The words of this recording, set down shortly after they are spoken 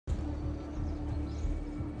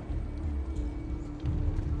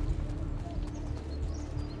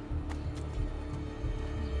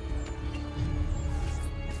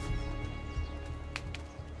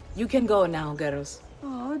You can go now, girls.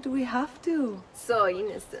 Oh, do we have to? So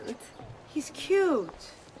innocent. He's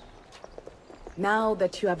cute. Now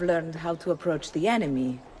that you have learned how to approach the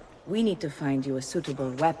enemy, we need to find you a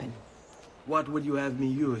suitable weapon. What would you have me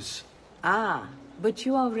use? Ah, but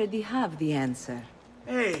you already have the answer.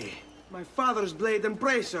 Hey, my father's blade and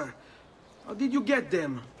bracer. How did you get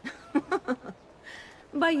them?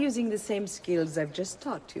 By using the same skills I've just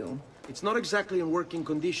taught you. It's not exactly in working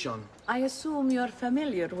condition. I assume you're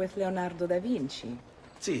familiar with Leonardo da Vinci.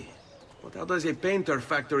 See, but how does a painter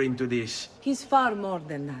factor into this? He's far more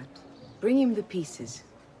than that. Bring him the pieces.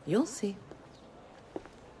 You'll see.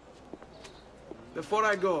 Before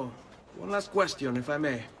I go, one last question, if I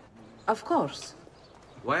may. Of course.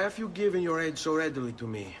 Why have you given your aid so readily to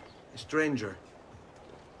me, a stranger?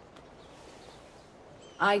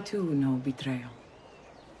 I too know betrayal.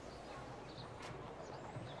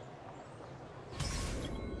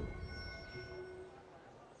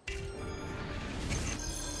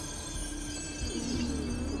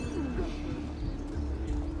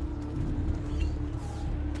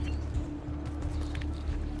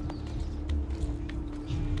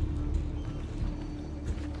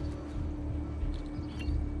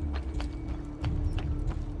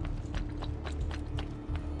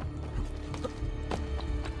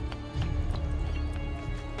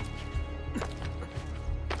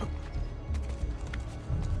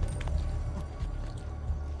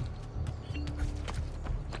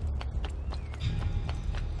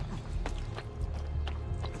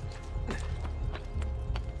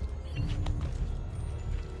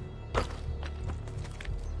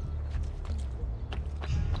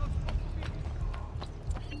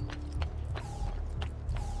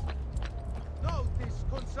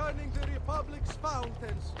 Concerning the Republic's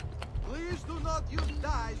fountains, please do not use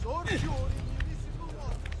dyes or fuel in municipal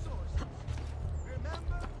water sources.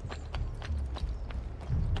 Remember?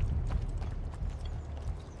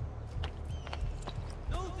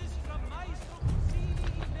 Notice from Maestro Puccini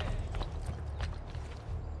in there.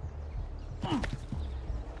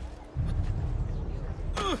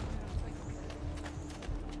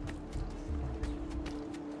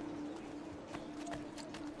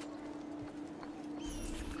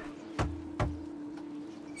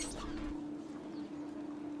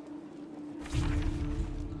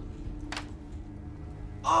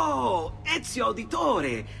 Oh, Ezio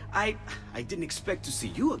Auditore! I didn't expect to see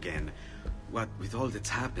you again. What with all that's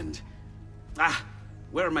happened. Ah,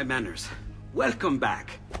 where are my manners? Welcome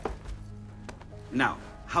back. Now,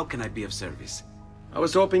 how can I be of service? I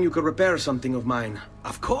was hoping you could repair something of mine.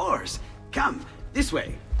 Of course! Come, this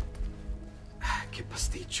way! Ah, che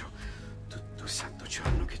pasticcio. Tutto santo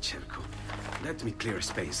giorno che cerco. Let me clear a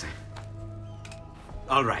space.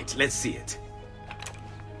 All right, let's see it.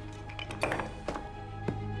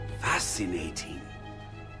 Fascinating.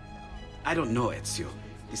 I don't know, Ezio.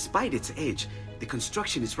 Despite its age, the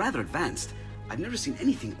construction is rather advanced. I've never seen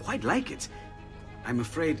anything quite like it. I'm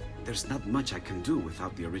afraid there's not much I can do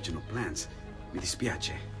without the original plans. Mi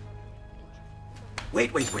dispiace.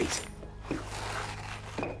 Wait.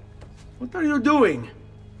 What are you doing?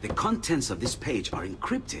 The contents of this page are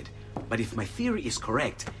encrypted, but if my theory is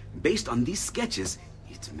correct, based on these sketches,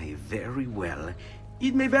 it may very well...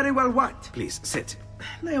 It may very well what? Please, sit.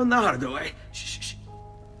 Leonardo, eh? Shh.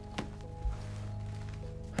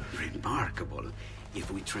 Remarkable. If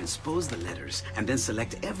we transpose the letters and then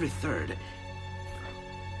select every third...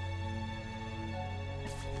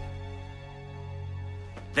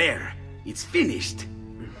 There! It's finished!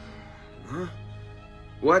 Huh?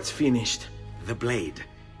 What's finished? The blade.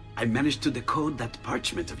 I managed to decode that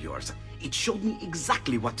parchment of yours. It showed me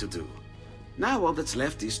exactly what to do. Now all that's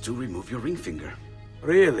left is to remove your ring finger.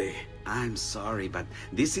 Really? I'm sorry, but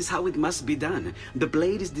this is how it must be done. The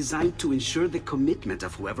blade is designed to ensure the commitment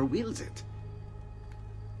of whoever wields it.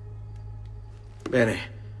 Bene.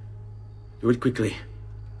 Do it quickly.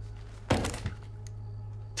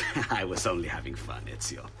 I was only having fun,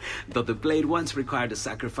 Ezio. Though the blade once required a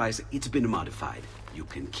sacrifice, it's been modified. You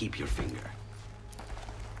can keep your finger.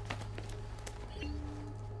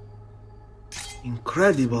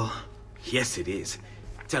 Incredible. Yes, it is.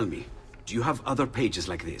 Tell me, do you have other pages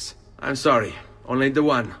like this? I'm sorry. Only the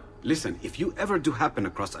one. Listen, if you ever do happen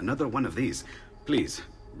across another one of these, please,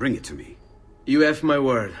 bring it to me. You have my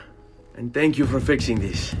word. And thank you for fixing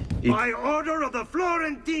this. By order of the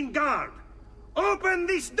Florentine Guard, open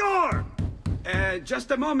this door! Just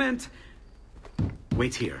a moment.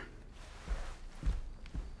 Wait here.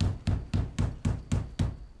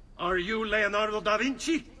 Are you Leonardo da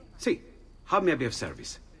Vinci? See, how may I be of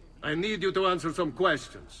service? I need you to answer some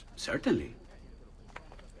questions.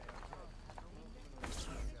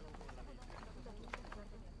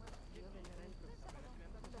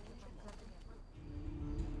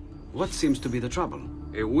 What seems to be the trouble?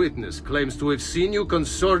 A witness claims to have seen you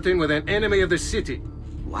consorting with an enemy of the city.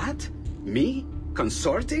 What? Me?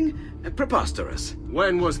 Consorting? Preposterous.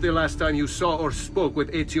 When was the last time you saw or spoke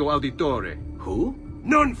with Ezio Auditore? Who?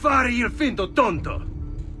 Non fare il finto tonto!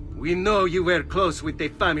 We know you were close with the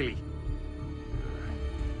family.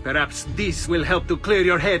 Perhaps this will help to clear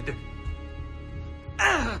your head.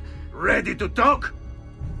 Ready to talk?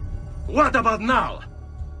 What about now?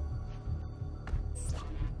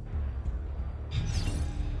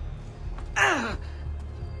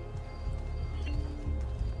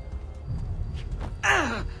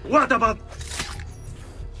 What about...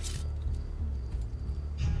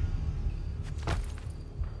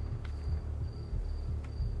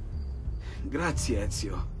 Grazie,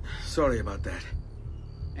 Ezio. Sorry about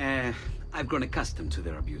that. I've grown accustomed to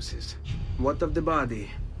their abuses. What of the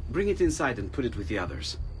body? Bring it inside and put it with the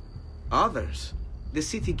others. Others? The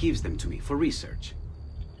city gives them to me for research.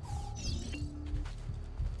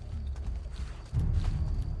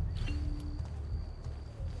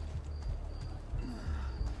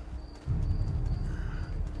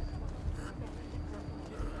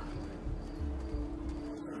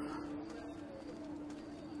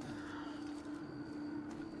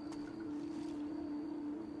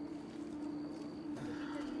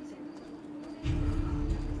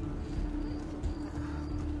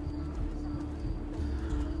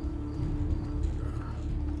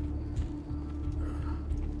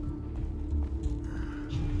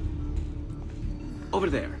 Over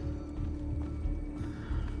there.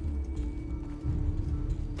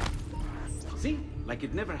 See? Like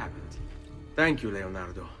it never happened. Thank you,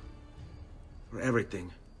 Leonardo. For everything.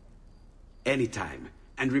 Anytime.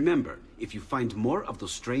 And remember, if you find more of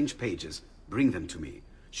those strange pages, bring them to me.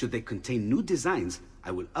 Should they contain new designs,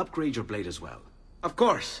 I will upgrade your blade as well. Of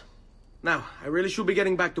course. Now, I really should be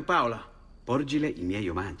getting back to Paola. Porgile I miei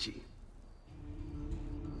omaggi.